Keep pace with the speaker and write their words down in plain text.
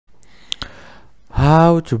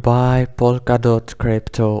How to buy Polkadot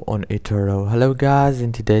crypto on Etoro. Hello guys,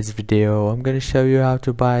 in today's video I'm going to show you how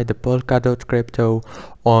to buy the Polkadot crypto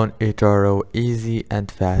on Etoro easy and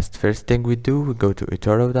fast. First thing we do, we go to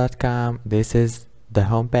etoro.com. This is the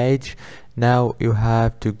homepage. Now you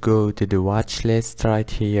have to go to the watch list right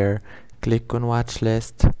here, click on watch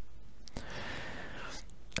list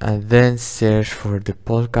and then search for the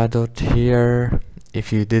Polkadot here.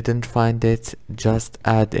 If you didn't find it, just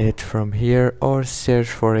add it from here or search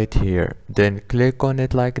for it here. Then click on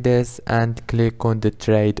it like this and click on the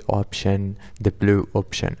trade option, the blue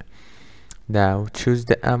option. Now choose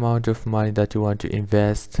the amount of money that you want to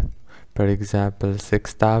invest. For example,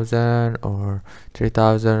 6,000 or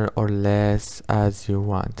 3,000 or less as you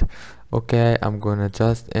want. Okay, I'm gonna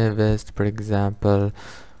just invest, for example,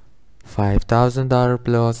 $5,000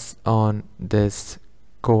 plus on this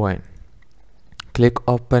coin. Click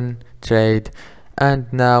open trade,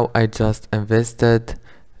 and now I just invested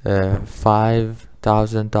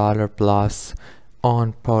 $5,000 plus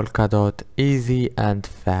on Polkadot easy and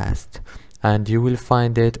fast, and you will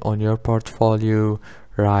find it on your portfolio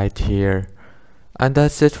right here. And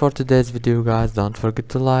that's it for today's video guys. Don't forget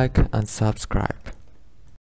to like and subscribe.